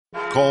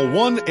Call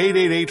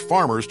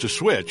 1-888-FARMERS to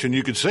switch, and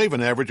you could save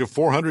an average of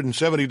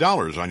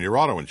 $470 on your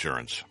auto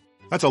insurance.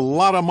 That's a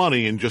lot of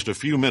money in just a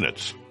few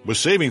minutes. With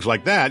savings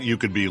like that, you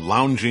could be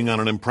lounging on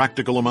an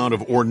impractical amount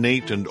of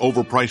ornate and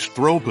overpriced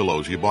throw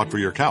pillows you bought for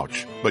your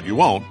couch. But you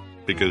won't,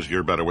 because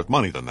you're better with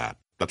money than that.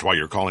 That's why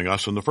you're calling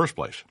us in the first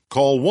place.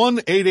 Call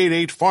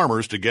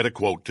 1-888-FARMERS to get a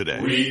quote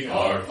today. We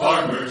are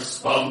farmers.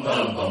 Bum,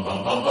 bum, bum,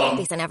 bum, bum, bum.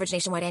 Based on average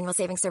nationwide annual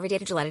savings survey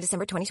data July to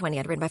December 2020.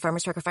 Underwritten by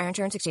Farmers Trucker Fire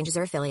Insurance Exchanges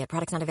or affiliate.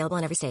 Products not available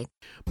in every state.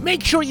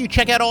 Make sure you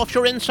check out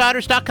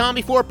OffshoreInsiders.com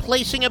before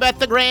placing a bet.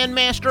 The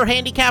Grandmaster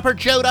handicapper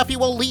Joe Duffy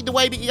will lead the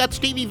way, but you got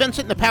Stevie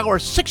Vincent and the power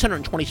of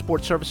 620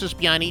 sports services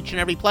behind each and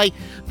every play.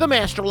 The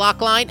Master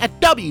Lock Line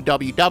at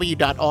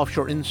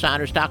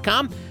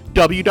www.offshoreinsiders.com.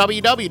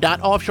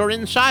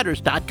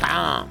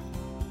 www.offshoreinsiders.com.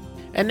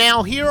 And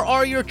now here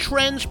are your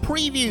trends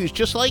previews,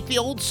 just like the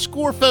old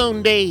score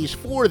phone days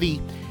for the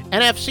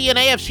NFC and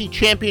AFC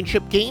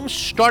championship games.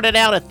 Started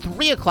out at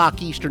 3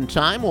 o'clock Eastern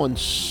time on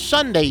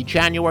Sunday,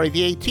 January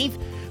the 18th.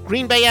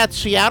 Green Bay at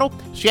Seattle.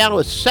 Seattle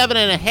is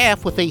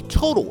 7.5 with a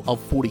total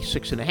of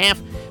 46.5.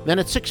 Then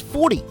at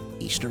 6:40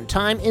 Eastern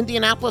time,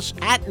 Indianapolis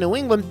at New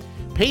England.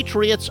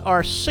 Patriots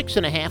are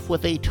 6.5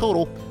 with a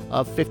total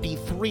of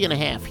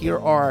 53.5. Here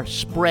are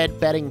spread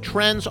betting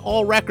trends.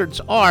 All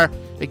records are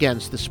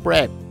against the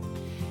spread.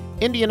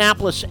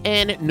 Indianapolis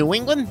and New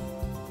England.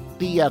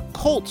 The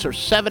Colts are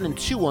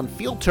 7-2 on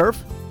field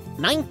turf,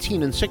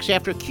 19-6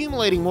 after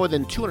accumulating more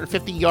than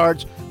 250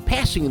 yards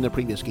passing in the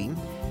previous game.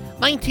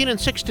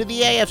 19-6 to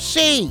the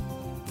AFC,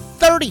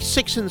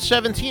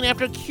 36-17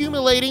 after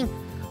accumulating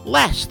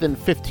less than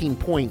 15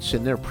 points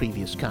in their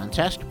previous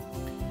contest.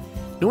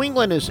 New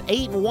England is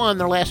 8-1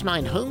 their last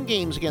 9 home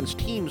games against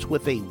teams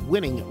with a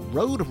winning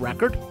road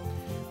record.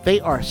 They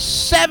are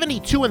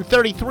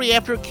 72-33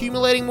 after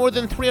accumulating more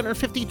than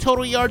 350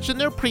 total yards in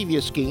their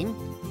previous game.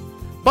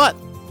 But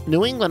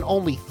New England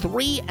only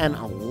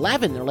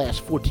 3-11 their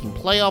last 14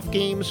 playoff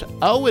games,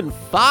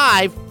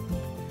 0-5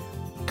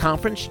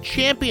 conference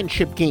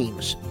championship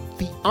games.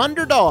 The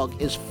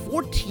underdog is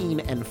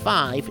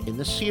 14-5 in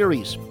the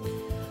series.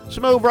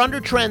 Some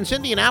over-under trends.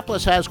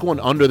 Indianapolis has gone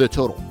under the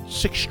total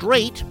 6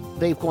 straight.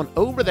 They've gone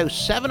over those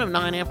 7 of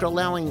 9 after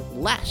allowing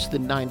less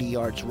than 90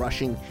 yards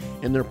rushing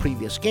in their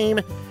previous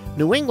game.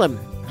 New England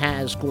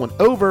has gone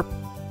over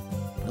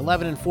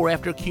 11-4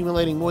 after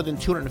accumulating more than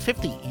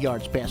 250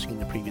 yards passing in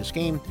the previous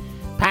game.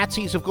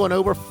 Patsies have gone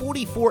over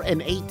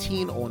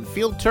 44-18 on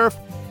field turf.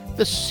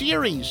 The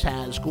series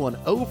has gone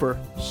over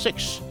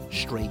 6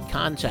 straight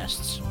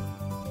contests.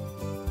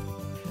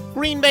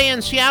 Green Bay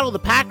and Seattle, the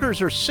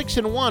Packers are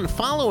 6-1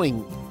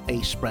 following a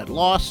spread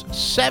loss,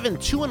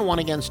 7-2-1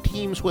 against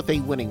teams with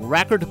a winning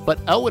record, but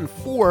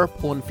 0-4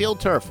 on field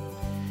turf.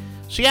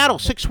 Seattle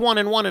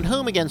 6-1-1 at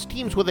home against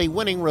teams with a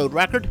winning road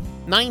record,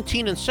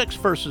 19-6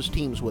 versus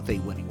teams with a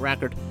winning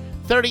record,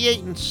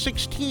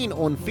 38-16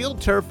 on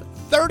field turf,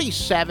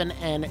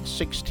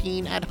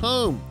 37-16 at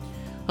home.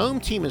 Home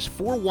team is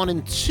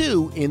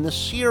 4-1-2 in the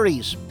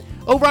series.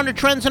 Over under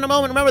trends in a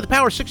moment. Remember, the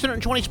power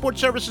 620 sports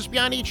services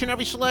behind each and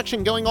every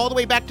selection, going all the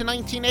way back to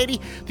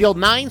 1980. The old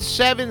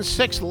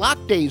 976 lock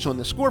days on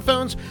the score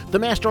phones. The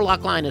Master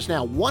Lock Line is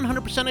now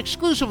 100%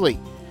 exclusively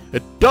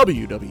at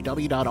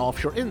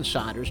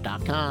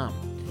www.offshoreinsiders.com.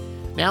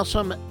 Now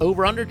some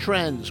over under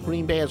trends.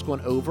 Green Bay has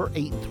gone over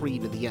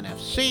 8-3 to the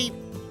NFC.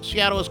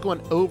 Seattle has gone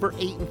over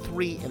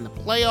 8-3 in the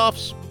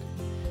playoffs.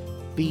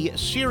 The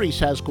series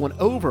has gone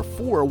over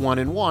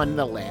 4-1-1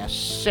 the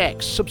last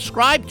 6.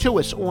 Subscribe to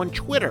us on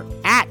Twitter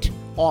at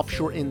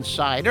Offshore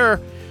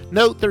Insider.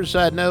 Note there's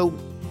no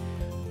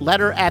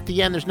letter at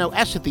the end. There's no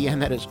S at the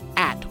end. That is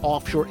at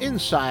Offshore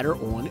Insider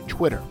on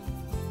Twitter.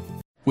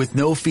 With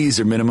no fees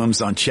or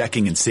minimums on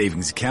checking and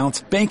savings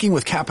accounts, banking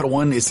with Capital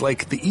One is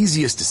like the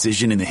easiest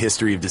decision in the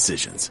history of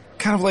decisions.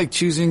 Kind of like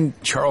choosing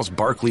Charles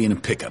Barkley in a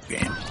pickup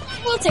game.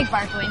 We'll take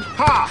Barkley.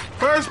 Ha!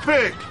 First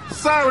pick.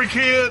 Sorry,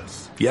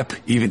 kids. Yep,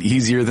 even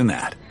easier than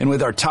that. And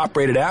with our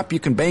top-rated app, you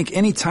can bank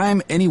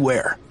anytime,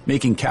 anywhere,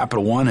 making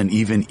Capital One an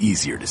even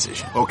easier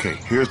decision. Okay,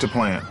 here's the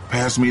plan.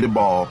 Pass me the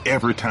ball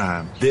every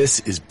time.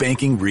 This is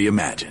banking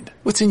reimagined.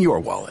 What's in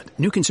your wallet?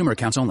 New consumer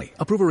accounts only.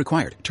 Approval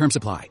required. Terms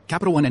apply.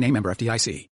 Capital One N.A. member FDIC.